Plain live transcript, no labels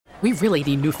We really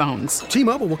need new phones.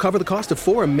 T-Mobile will cover the cost of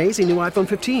 4 amazing new iPhone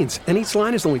 15s, and each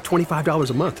line is only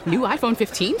 $25 a month. New iPhone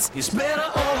 15s? It's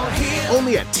better over here.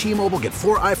 Only at T-Mobile, get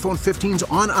 4 iPhone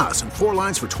 15s on us and 4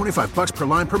 lines for $25 per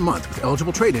line per month with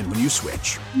eligible trade-in when you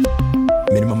switch.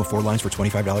 Minimum of 4 lines for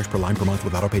 $25 per line per month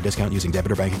with autopay discount using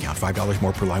debit or bank account. $5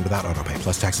 more per line without autopay,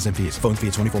 plus taxes and fees. Phone fee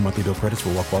at 24 monthly bill credits for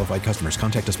well-qualified customers.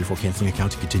 Contact us before canceling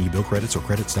account to continue bill credits or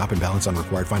credit stop and balance on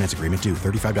required finance agreement due.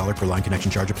 $35 per line connection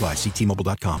charge applies. See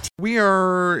T-Mobile.com. We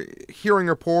are hearing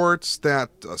reports that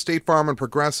State Farm and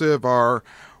Progressive are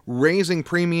raising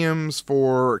premiums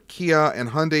for Kia and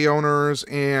Hyundai owners,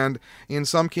 and in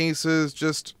some cases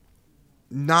just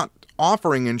not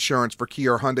offering insurance for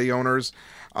Kia or Hyundai owners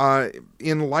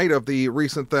in light of the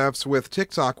recent thefts with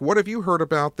TikTok. What have you heard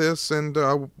about this, and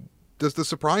does this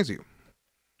surprise you?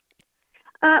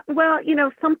 Well,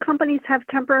 some companies have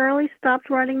temporarily stopped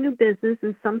writing new business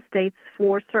in some states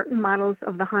for certain models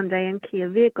of the Hyundai and Kia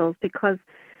vehicles because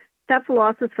theft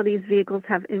losses for these vehicles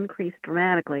have increased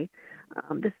dramatically.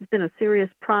 This has been a serious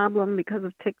problem because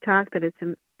of TikTok, that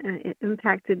it's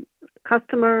impacted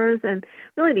customers and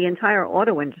really the entire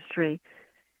auto industry.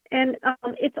 And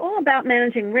it's all about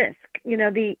managing risk.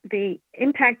 The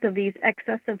impact of these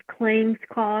excessive claims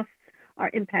costs are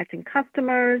impacting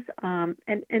customers. And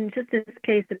just in this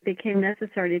case, it became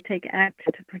necessary to take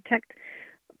action to protect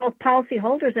both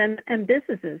policyholders and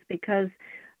businesses because,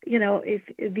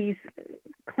 if these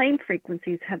claim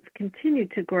frequencies have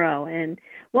continued to grow, and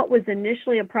what was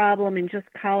initially a problem in just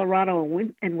Colorado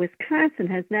and Wisconsin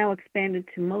has now expanded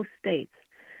to most states.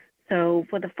 So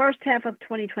for the first half of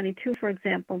 2022, for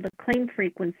example, the claim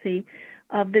frequency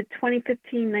of the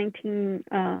 2015-19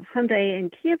 Hyundai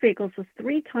and Kia vehicles was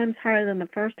 3 times higher than the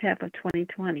first half of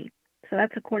 2020. So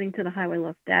that's according to the Highway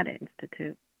Loss Data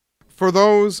Institute. For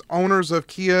those owners of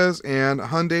Kias and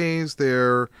Hyundais,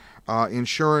 their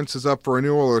insurance is up for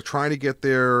renewal, or trying to get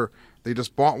they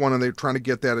just bought one and they're trying to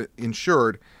get that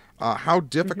insured. How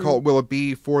difficult will it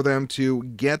be for them to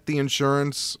get the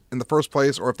insurance in the first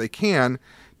place, or if they can,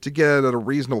 to get it at a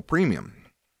reasonable premium?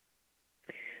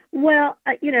 Well,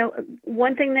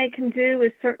 one thing they can do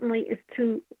is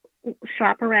to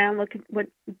shop around, look at what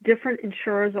different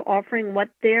insurers are offering, what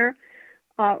their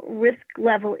risk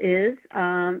level is.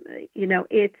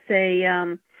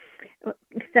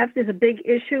 Theft is a big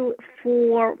issue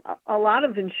for a lot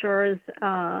of insurers.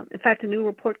 In fact, a new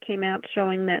report came out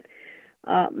showing that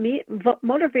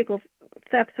motor vehicle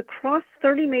thefts across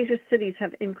 30 major cities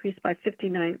have increased by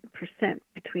 59%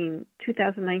 between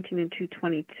 2019 and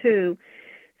 2022.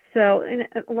 So and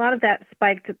a lot of that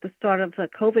spiked at the start of the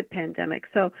COVID pandemic.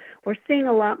 So we're seeing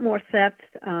a lot more thefts.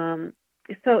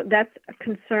 So that's a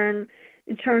concern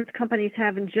insurance companies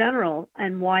have in general,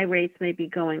 and why rates may be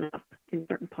going up in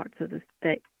certain parts of the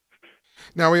state.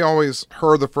 Now, we always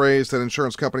heard the phrase that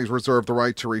insurance companies reserve the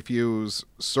right to refuse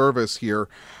service here.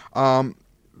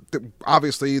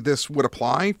 Obviously, this would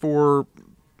apply for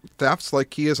thefts like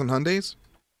Kias and Hyundais?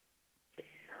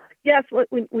 Yes,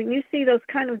 when you see those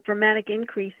kind of dramatic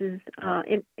increases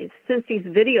since these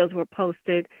videos were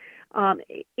posted,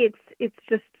 it's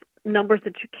just numbers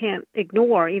that you can't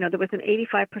ignore. There was an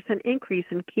 85% increase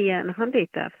in Kia and Hyundai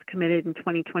thefts committed in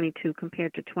 2022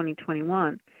 compared to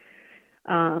 2021.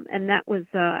 And that was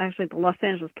actually the Los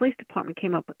Angeles Police Department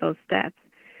came up with those stats.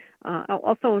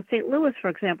 Also in St. Louis, for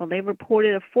example, they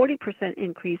reported a 48%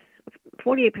 increase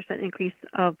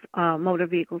of motor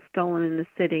vehicles stolen in the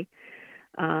city.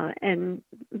 And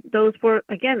those were,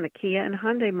 again, the Kia and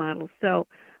Hyundai models. So,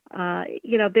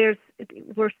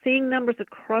 we're seeing numbers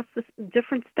across the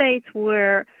different states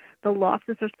where the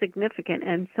losses are significant.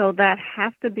 And so that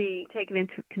has to be taken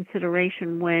into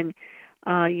consideration when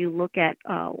you look at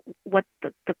what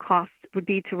the cost would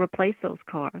be to replace those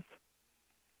cars.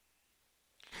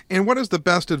 And what is the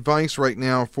best advice right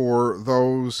now for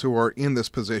those who are in this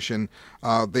position?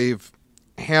 They've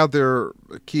had their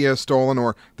Kia stolen,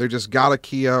 or they just got a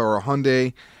Kia or a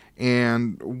Hyundai,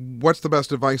 and what's the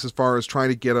best advice as far as trying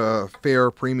to get a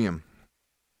fair premium?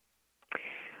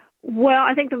 Well,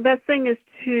 I think the best thing is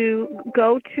to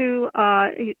go through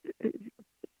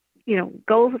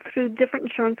different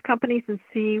insurance companies and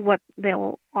see what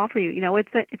they'll offer you.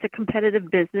 It's a competitive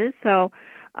business, so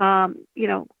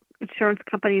insurance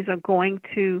companies are going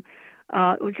to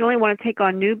generally want to take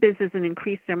on new business and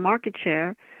increase their market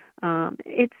share.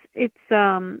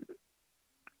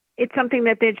 It's something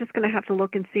that they're just going to have to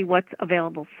look and see what's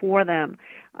available for them.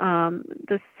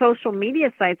 The social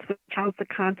media sites which house the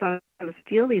content to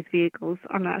steal these vehicles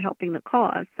are not helping the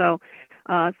cause. So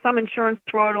some insurance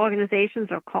fraud organizations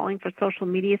are calling for social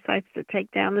media sites to take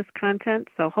down this content.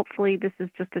 So hopefully this is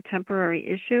just a temporary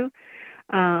issue.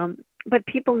 But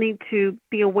people need to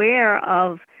be aware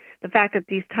of the fact that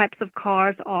these types of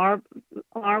cars are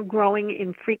growing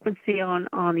in frequency on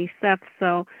these thefts.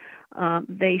 So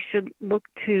they should look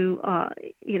to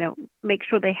make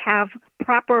sure they have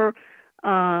proper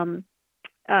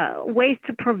ways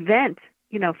to prevent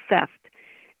theft.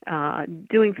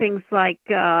 Doing things like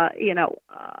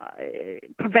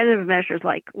preventative measures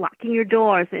like locking your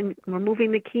doors and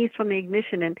removing the keys from the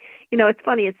ignition. And it's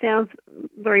funny, it sounds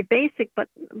very basic, but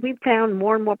we've found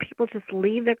more and more people just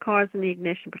leave their cars in the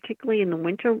ignition, particularly in the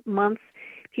winter months.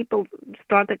 People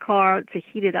start the car to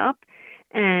heat it up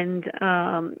and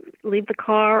leave the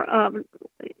car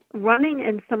running,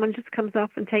 and someone just comes off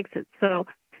and takes it. So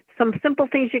some simple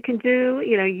things you can do,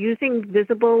 using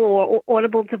visible or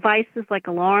audible devices like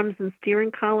alarms and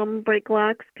steering column brake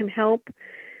locks can help.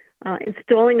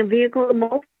 Installing a vehicle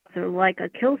immobilizer like a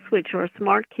kill switch or a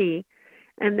smart key.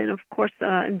 And then, of course,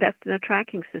 invest in a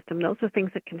tracking system. Those are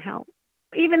things that can help.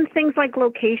 Even things like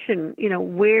location,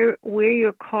 where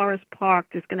your car is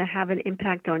parked is going to have an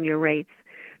impact on your rates.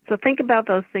 So think about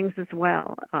those things as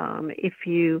well. If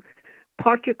you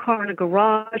park your car in a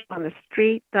garage on the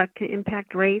street, that can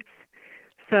impact rates.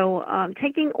 So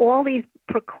taking all these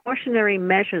precautionary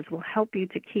measures will help you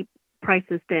to keep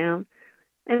prices down.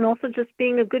 And also just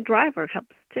being a good driver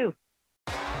helps too.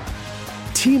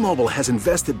 T-Mobile has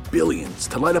invested billions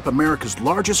to light up America's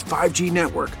largest 5G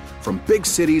network, from big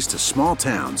cities to small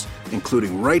towns,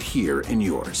 including right here in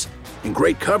yours. And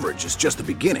great coverage is just the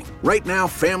beginning. Right now,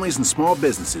 families and small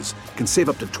businesses can save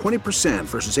up to 20%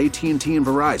 versus AT&T and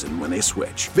Verizon when they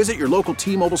switch. Visit your local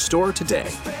T-Mobile store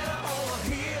today.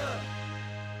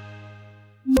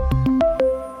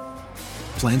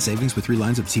 Plan savings with 3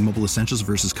 lines of T-Mobile Essentials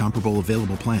versus comparable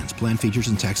available plans. Plan features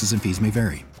and taxes and fees may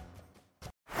vary.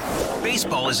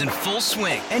 Baseball is in full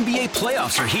swing. NBA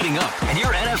playoffs are heating up, and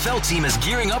your NFL team is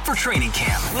gearing up for training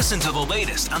camp. Listen to the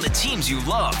latest on the teams you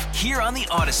love here on the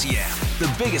Odyssey app.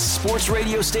 The biggest sports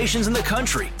radio stations in the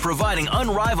country, providing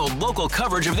unrivaled local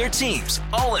coverage of their teams,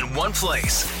 all in one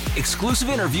place. Exclusive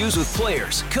interviews with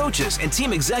players, coaches, and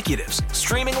team executives,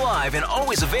 streaming live and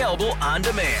always available on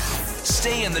demand.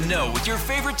 Stay in the know with your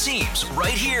favorite teams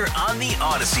right here on the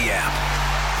Odyssey app.